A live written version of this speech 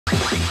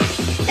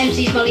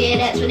MC Smolly, yeah,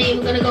 that's my name.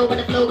 We're gonna go by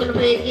the flow, gonna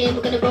play the game,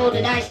 we're gonna roll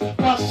the dice.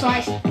 Once,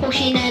 twice,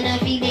 pushing and I'm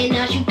feeling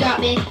as you got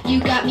me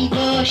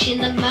pushing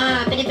the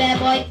mind. Pretty bad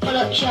boy, pull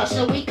up shots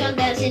so we can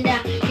dancing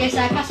down. Yes,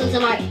 I pass us the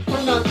mic,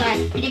 hold on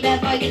tight. Pretty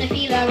bad boy, gonna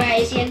feel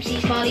alright. It's the MC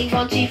Smolly,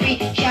 1, 2,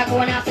 3. Shout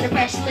going out to the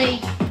press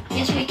league.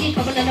 Yes, we keep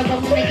popping on the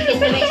bubble, making it in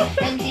the race.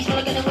 MC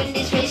Smolly gonna win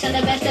this race, and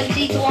the best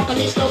MC to walk on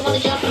this slow, on the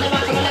jump, on the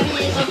back, on the left,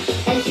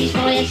 yes, MC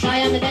Smolly, yes, I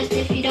am the best.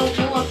 If you don't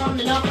know, I'm from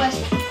the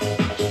northwest.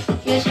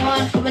 Yes,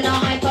 one, coming on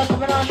hyper,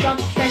 coming on strong.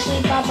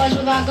 Wrestling bad boys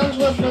with our guns,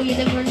 we'll blow your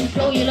liver and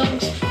blow your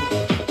lungs.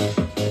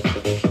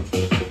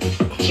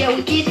 Yeah,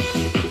 we kid.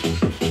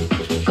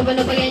 Coming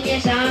up again,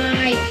 yes,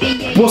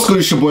 I. What's good,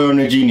 it's your boy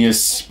Honor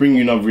Genius, bringing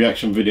you another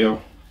reaction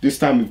video. This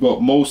time we've got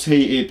Most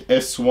Hated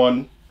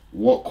S1.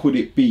 What could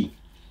it be?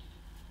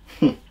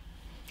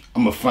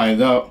 I'ma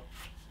find out.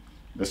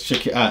 Let's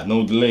check it out,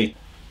 no delay.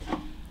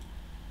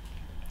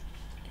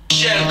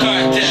 Shell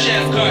cartel,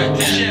 shell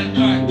cartel, shell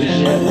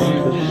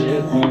cartel.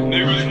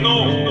 Niggas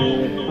know.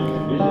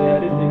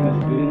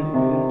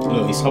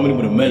 Look, he's humming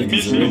with the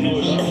melodies already.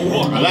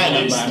 I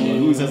like that man.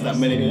 Who says that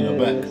melody in the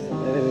back?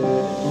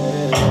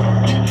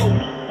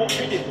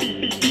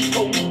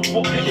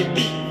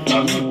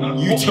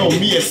 You tell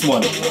me,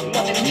 S1.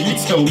 You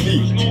tell me.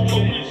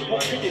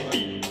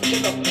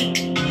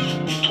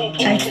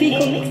 I think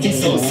I'll mix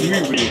this So up.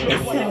 sweet with it.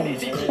 It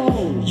sounds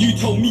cold. You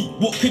told me,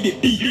 what could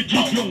it be?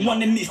 Young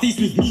one and it stays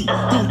with me.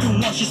 Golden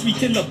one, she's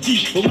sweet and love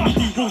G. But when we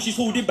do roll, she's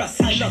holding back.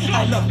 I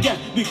love yeah,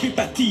 we quick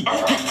back T.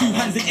 Pick 2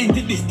 hands and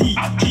enter this D.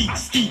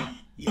 Ski.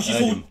 She's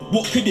holding,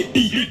 what could it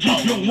be?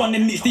 Young one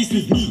and it stays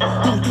with me.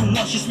 Golden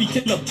one, she's sweet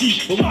and love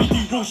G. But when we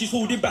do roll, she's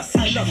holding back.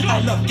 I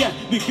love yeah,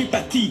 we quick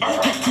back T.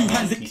 Pick 2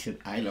 hands and He said,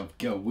 I love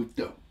girl with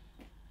the.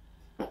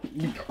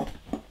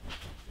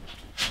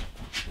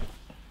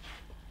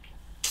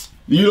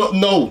 You don't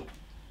know.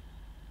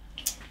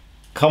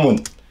 Come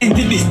on.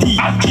 into this D,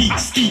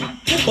 ski.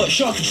 But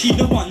Sharky, she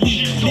the one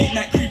me. Late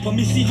night creeper,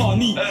 Missy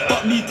Honey.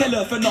 But me tell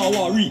her for now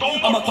worry.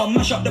 I'ma come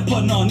mash up the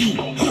panani.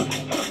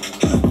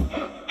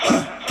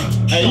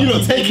 Hey, you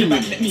not taking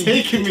me.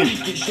 Taking me.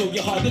 Show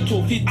you how the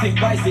talk it, take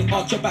rise it,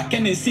 arch your back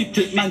and then sit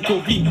it. Man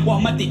to be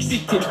while my dick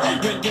sitting.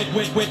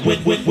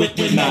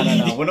 Wet.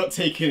 Nah. We're not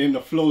taking in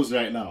the flows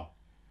right now.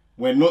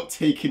 We're not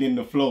taking in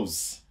the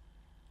flows.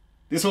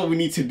 This is what we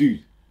need to do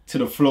to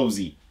the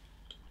flowsy.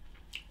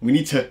 We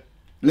need to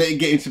let it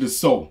get into the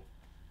soul.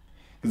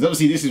 Because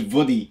obviously this is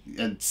body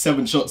and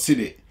 7 shots in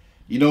it.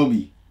 You know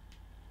me.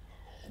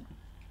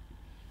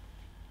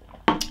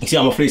 You see,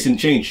 I'm a facing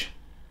change.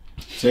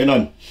 Say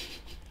none.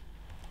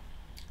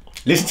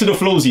 Listen to the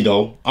flowsy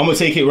though. I'm gonna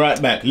take it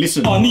right back.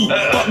 Listen. But me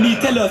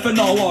tell her for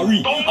now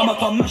worry. I'ma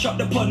come mash up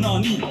the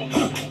panani.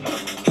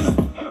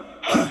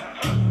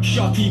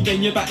 Sharky,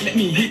 bend your back, let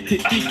me hit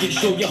it, kick it,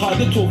 show you how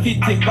the talk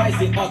it, take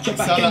rise it, arch your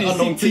back and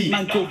then sit it,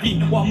 man to be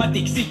while my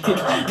dick sitting.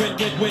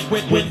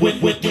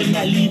 Wet, when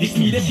I leave it's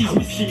me that she's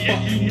missing,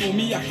 but you know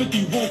me, I could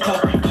do roll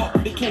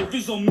cut, the 12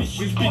 is on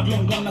missions, big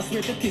long one, I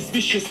swear that it's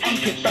vicious,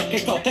 uncut back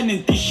it out and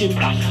then dishing,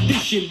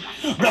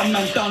 one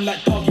man down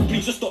like target,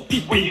 please just stop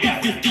dipping,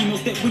 15 no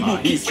step with no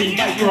kissing,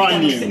 like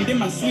send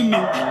them and swimming,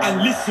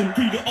 and listen,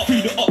 free the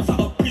ops out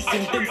of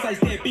prison, them sides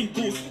there been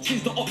ghosts,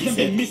 since the ops them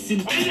been missing.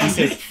 He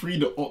says free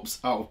the ops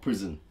out of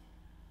prison.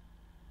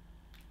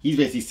 He's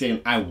basically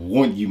saying, I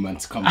want you man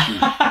to come through.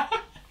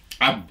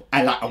 I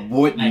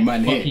want you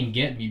man here. Fucking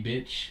get me,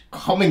 bitch.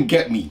 Come and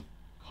get me.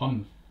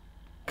 Come.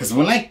 Cause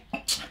when I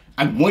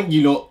want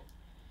you lot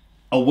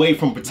away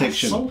from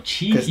protection. That's so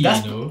cheeky,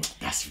 that's, you know.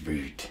 That's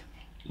rude.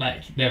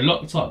 Like they're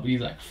locked up, but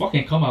he's like,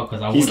 fucking come out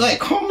because I want. He's like,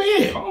 come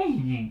here.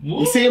 Come. What?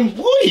 He's saying,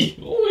 boy.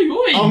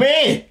 Oi. I'm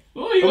here.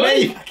 Oi. I'm here,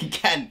 you fucking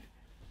can.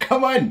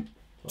 Come on.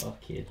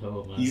 Fucking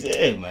hell, man. He's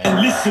here, man. And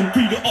listen,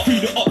 free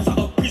the ops out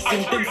of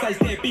prison. Them sides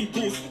there been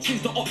ghosts,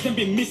 since the ops them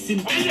been missing.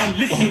 And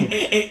listen,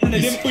 none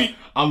of them free.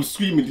 I'm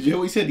screaming. Did you hear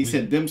what he said? He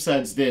said them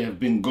sides there have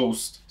been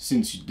ghosts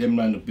since them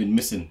man have been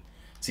missing.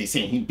 So he's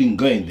saying he's been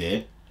going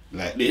there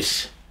like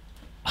this.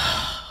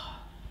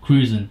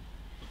 Cruising.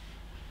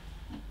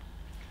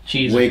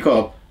 Cheese. Wake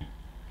up.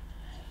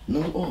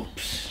 No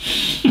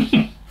ops. What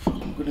am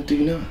I gonna do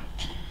now?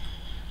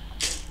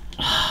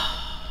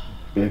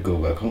 Better go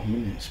back home,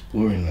 innit? It's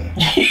boring now.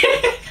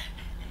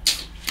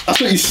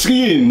 That's what he's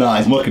screaming. Nah,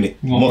 he's mocking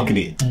it. Mocking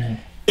it.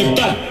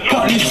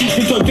 Partly she's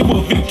been told they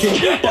were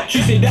victim, but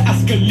she say that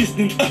ask her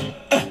listening.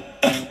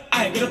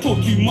 I ain't gonna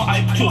talk too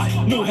much.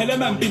 No hella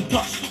man been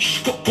touched.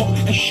 Shh got,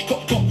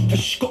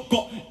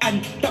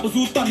 and that was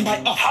all done by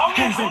us.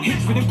 Hands on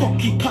hips with them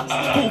cocky cuts.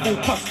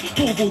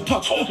 Torvo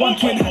touch.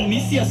 120 and me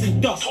see us in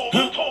dust.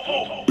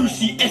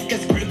 Brucey S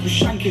gets critical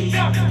shankings.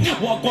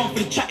 Walk on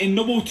for the chatting,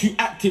 no all too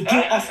active. Draw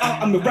us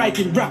out, I'm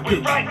riding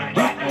rapid.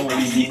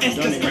 Brucey S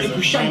gets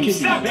critical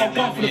shankings. Walk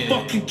on for the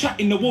fucking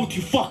chatting, no all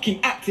too fucking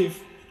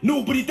active.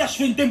 Nobody dash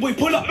when them boy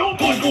pull up.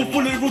 Convo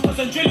full of routers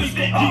and drillers.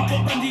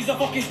 And these are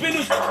fucking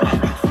spinners.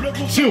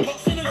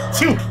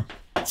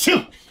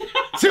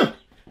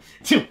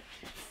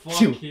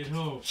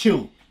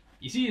 Chill.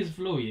 You see his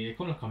flow, yeah? It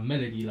comes like a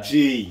melody, like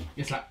G.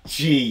 it's like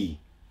G.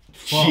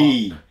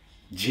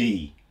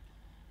 G.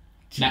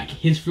 Like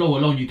his flow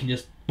alone, you can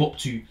just bop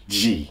to.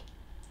 G.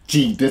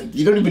 You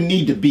don't even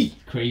need the beat.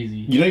 Crazy.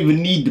 You don't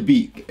even need the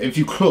beat. If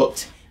you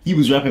clocked, he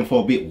was rapping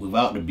for a bit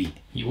without the beat.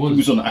 He was. He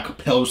was on the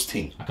acapellas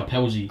thing.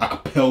 Acapellas.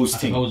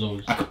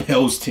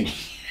 Acapellas thing.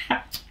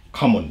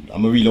 Come on,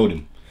 I'ma reload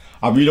him.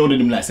 I reloaded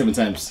him like 7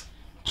 times.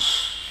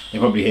 They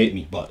probably hate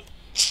me, but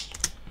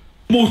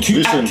More too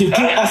listen. active,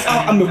 draw us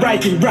out and we're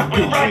riding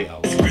rapid. Wait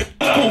out.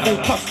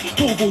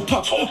 Turbo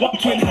touch, one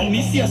twin hand,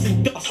 me see us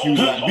in dust. You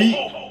that beat?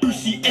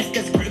 Brucey S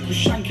gets critical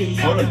shanking.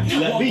 Hold on, you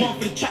that One beat? bar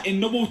for the chatting,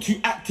 no more too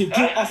active,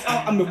 draw us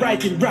out and we're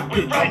riding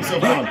rapid. So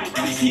come.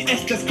 Brucey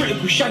S gets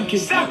critical shanking.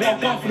 One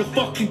bar for the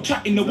fucking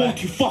chatting, no more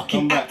too Come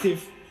fucking back.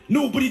 active.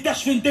 Nobody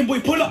dash when them boy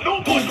pull up.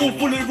 Go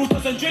full of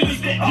rooters and drillers.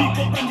 We got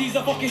brandies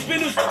are fucking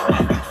spinners.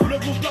 My back's full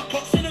of real blood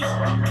clot sinners.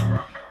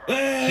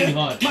 Really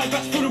hard. My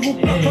back's full of real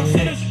blood clot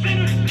sinners.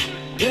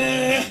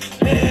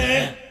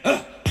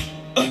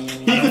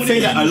 He could say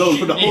that alone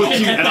for the whole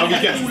tune and I'll be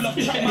You guessed. love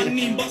chat my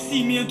name but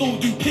see me and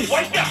don't do piss.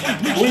 What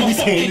are we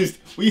saying this?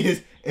 We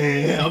his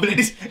I'll be like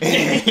this.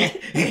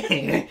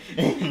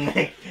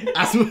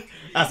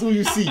 That's all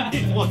you see.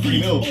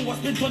 Fucking hell. Oh, I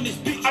spent on this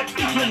bitch.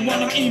 Long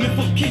one, I'm aiming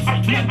for kids.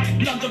 Man,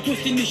 lunge, I'm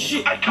twisting this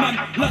shit. Man,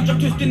 lunge, I'm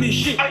twisting this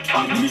shit.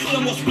 Let me show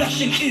them what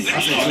splashing is.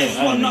 This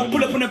one, I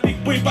pull up on a big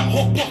wave, back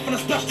hop off and I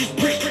splash this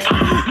brick.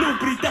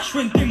 Nobody dash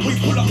when them we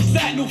pull up. It's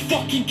like no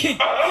fucking kid.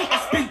 I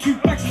spent 2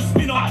 bags and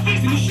spin off.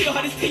 Let me show you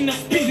how this thing that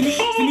spins.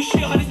 Let me show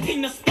you how this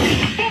thing that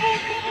spins.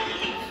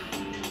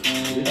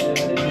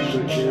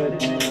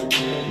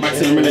 Back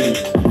to the melody.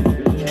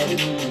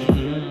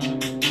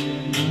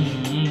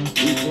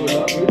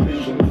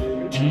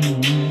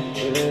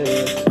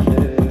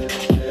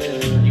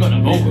 You got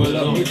the vocal Pull as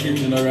up well. with him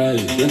in a ride.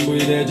 Them boy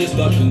there just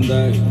up and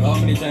die. How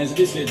many times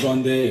this get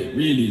run there?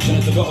 Really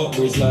trying to go up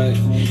with life.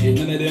 Ain't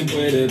none of them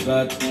boy they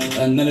bad,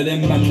 and none of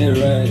them man they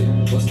right.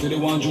 But still the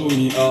one drew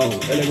me out.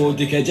 Better go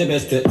dickhead your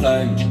best at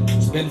time.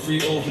 Spend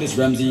 3 over this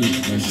Ramsey.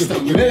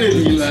 Stop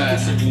melody, man.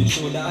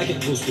 Show that I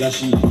get so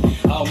splashy.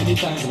 How many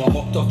times have I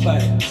hopped off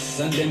bikes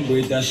and them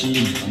boy dashy?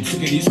 I'm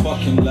sick of these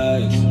fucking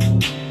lies.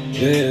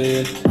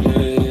 Yeah.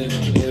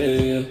 Too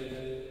good.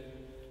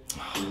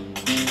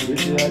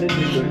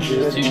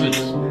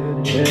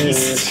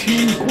 It's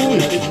too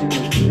good.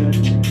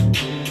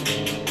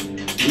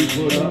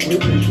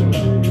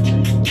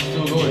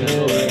 Still going as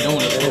well. You don't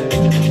want to stop.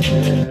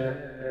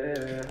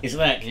 It's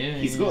like Yeah,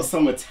 he's yeah. got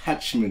some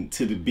attachment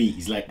to the beat.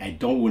 He's like, I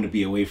don't want to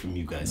be away from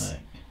you guys. Right.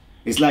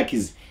 It's like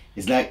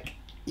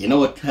you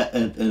know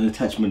an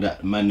attachment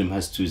that Mandem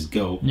has to his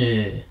girl.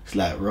 Yeah. It's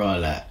like raw,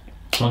 like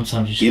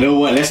Sometimes you should. you know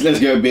what? Let's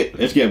get a bit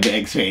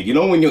X-rated. You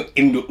know when you're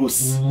in the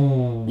us.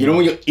 Ooh. You know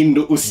when you're in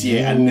the us,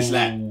 yeah, and it's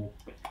like.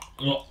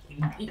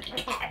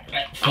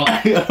 Fuck.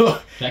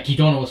 Like you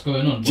don't know what's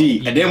going on. Gee,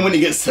 but and then when it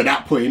gets to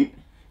that point,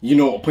 you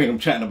know what point I'm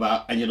chatting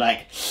about, and you're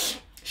like,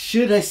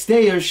 should I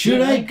stay or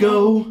should I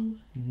go?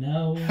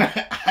 No.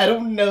 I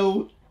don't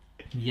know.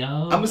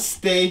 Yo. I'ma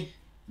stay.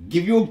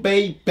 Give you a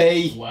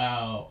baby.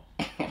 Wow.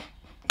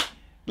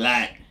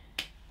 Like,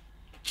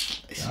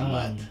 it's Damn.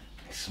 mad.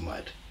 It's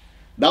mad.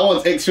 That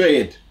one's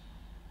X-rated.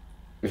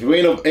 If you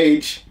ain't of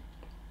age,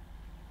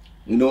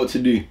 you know what to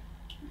do.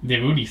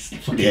 They've already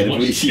fucking Yeah, they've watched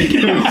already seen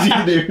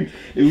it. They've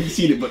already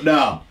seen it, but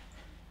nah.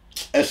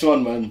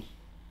 S1, man.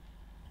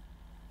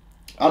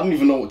 I don't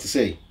even know what to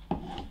say.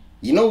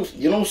 You know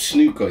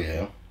snooker,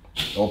 yeah?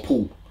 Or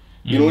pool.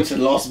 You know it's the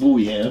last ball,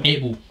 yeah?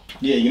 8 ball.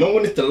 Yeah, you know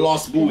when it's the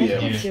last ball, yeah?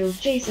 Yeah. To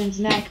Jason's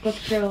MacBook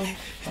Pro.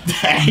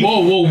 Whoa,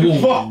 whoa, whoa,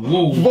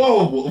 Whoa,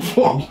 whoa, whoa,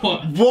 whoa,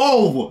 What?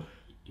 whoa, whoa,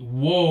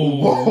 Whoa,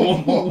 whoa,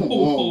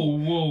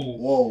 whoa,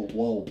 whoa,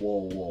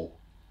 whoa,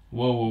 whoa,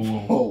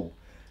 whoa,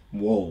 whoa.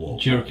 whoa,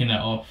 Jerking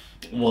that off.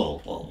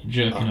 whoa.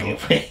 Jerking Okay,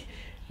 off.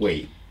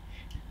 wait.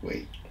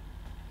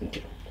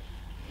 Okay.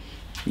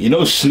 You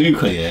know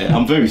snooker, yeah?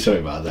 I'm very sorry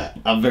about that.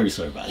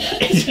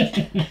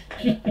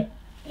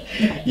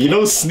 You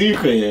know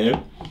snooker, yeah?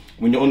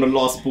 When you're on the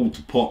last ball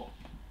to pop,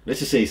 let's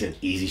just say it's an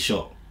easy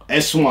shot.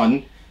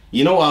 S1,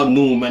 you know how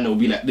normal man will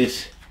be like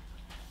this?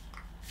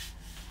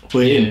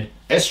 Put it in.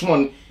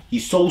 S1,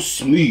 he's so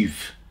smooth.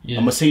 Yeah.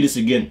 I'm gonna say this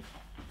again.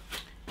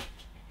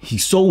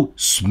 He's so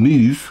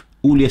smooth,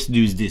 all he has to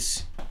do is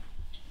this.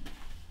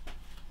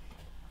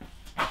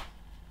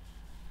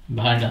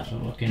 Behind that.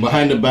 Okay.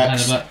 Behind the back,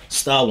 Behind the back.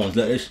 star ones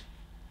like this.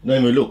 No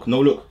even look, no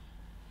look.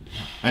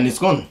 And it's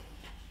gone.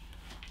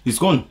 It's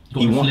gone.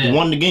 Got He the won, he flair.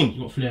 won the game.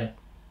 You got flair.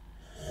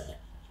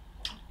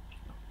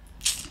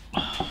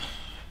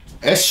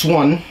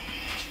 S1,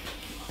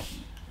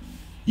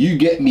 you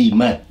get me,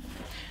 man.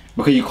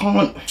 Because you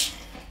can't.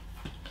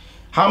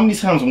 How many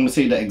times I'm gonna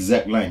say that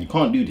exact line? You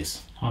can't do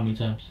this. How many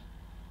times?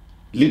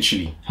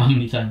 Literally. How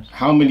many times?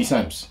 How many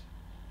times?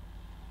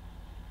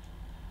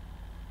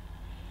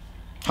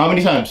 How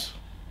many times?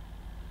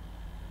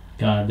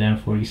 Goddamn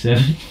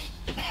 47.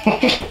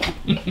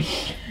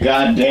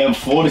 Goddamn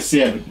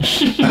 47.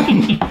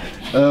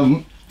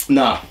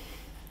 Nah.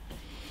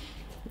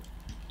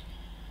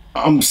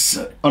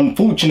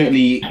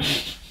 Unfortunately,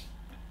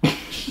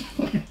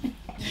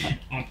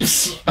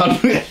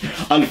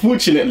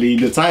 Unfortunately,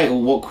 the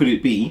title, what could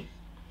it be?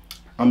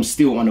 I'm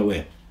still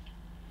unaware.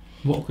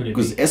 What could it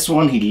Because be?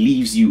 S1, he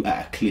leaves you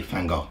at a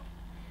cliffhanger.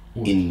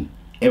 In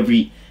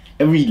every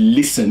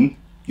listen,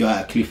 you're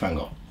at a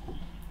cliffhanger.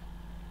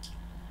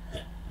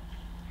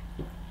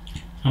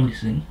 I'm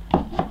listening.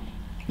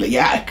 Like,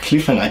 you're at a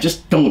cliffhanger. I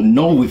just don't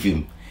know with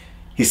him.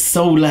 He's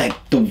so like,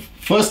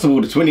 first of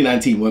all, the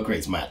 2019 work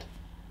rate's mad.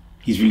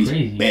 He's released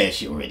Crazy. bare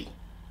shit already.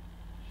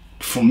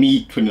 For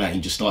me,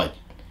 2019 just started.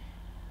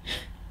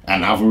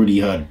 And I've already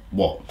heard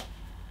what?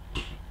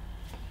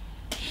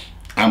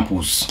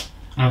 Amples.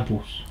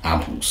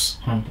 Amples.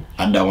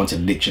 Add that one to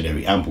the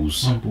dictionary.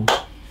 Amples.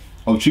 Amples.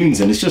 Of tunes,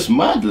 and it's just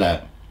mad,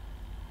 like.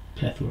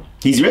 Plethora.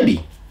 He's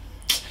ready.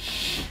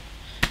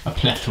 A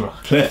plethora.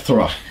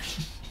 Plethora.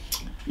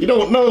 You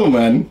don't know,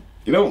 man.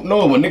 You don't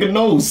know. My nigga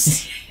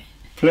knows.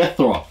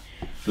 Plethora.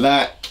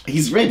 Like,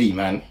 he's ready,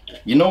 man.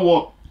 You know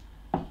what?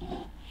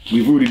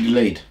 We've already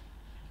delayed.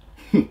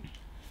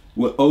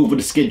 We're over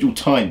the scheduled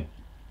time.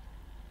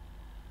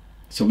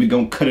 So we're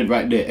gonna cut it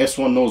right there.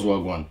 S1 knows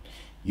Wagwan.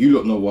 You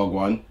lot know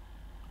Wagwan.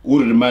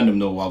 All of the man them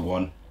know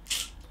Wagwan.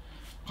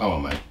 Come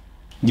on, man.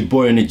 Your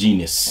boy and a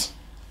genius.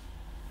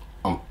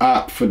 I'm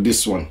out for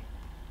this one.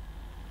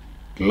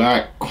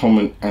 Like,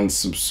 comment, and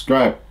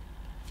subscribe.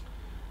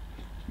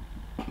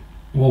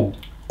 Whoa.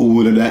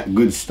 All of that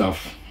good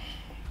stuff.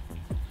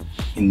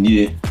 And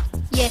yeah,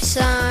 Yes,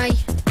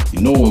 you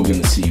know we're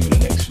gonna see you in the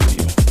next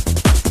video.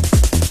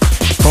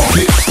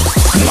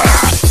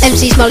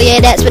 MC Smolly, yeah,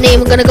 that's my name.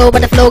 We're gonna go by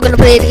the flow, gonna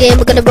play the game,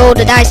 we're gonna roll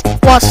the dice.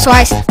 Once,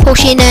 twice,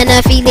 pushing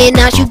and feeling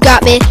nice. You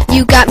got me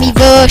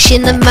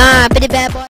version of mine, pretty bad boy.